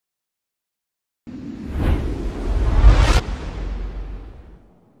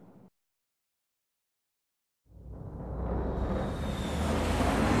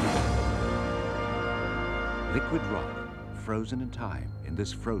frozen in time in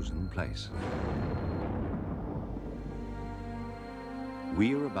this frozen place.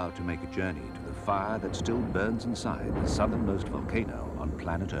 We are about to make a journey to the fire that still burns inside the southernmost volcano on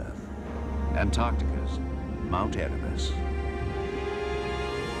planet Earth, Antarctica's Mount Erebus.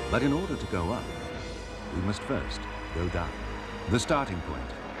 But in order to go up, we must first go down. The starting point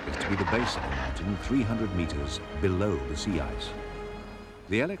is to be the base of the mountain 300 meters below the sea ice.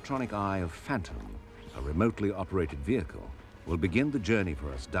 The electronic eye of Phantom, a remotely operated vehicle, will begin the journey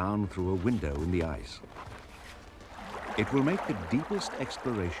for us down through a window in the ice. It will make the deepest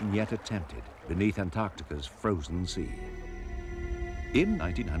exploration yet attempted beneath Antarctica's frozen sea. In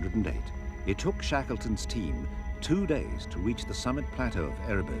 1908, it took Shackleton's team 2 days to reach the summit plateau of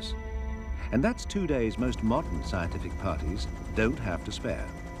Erebus. And that's 2 days most modern scientific parties don't have to spare.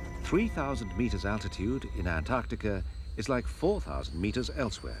 3,000 meters altitude in Antarctica is like 4,000 meters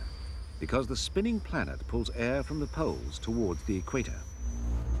elsewhere, because the spinning planet pulls air from the poles towards the equator.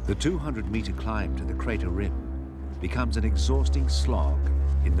 The 200-meter climb to the crater rim becomes an exhausting slog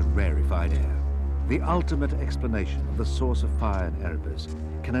in the rarefied air. The ultimate explanation of the source of fire in Erebus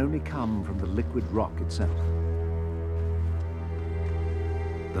can only come from the liquid rock itself.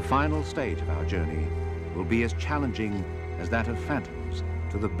 The final stage of our journey will be as challenging as that of Phantom's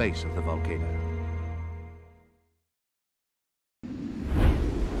to the base of the volcano.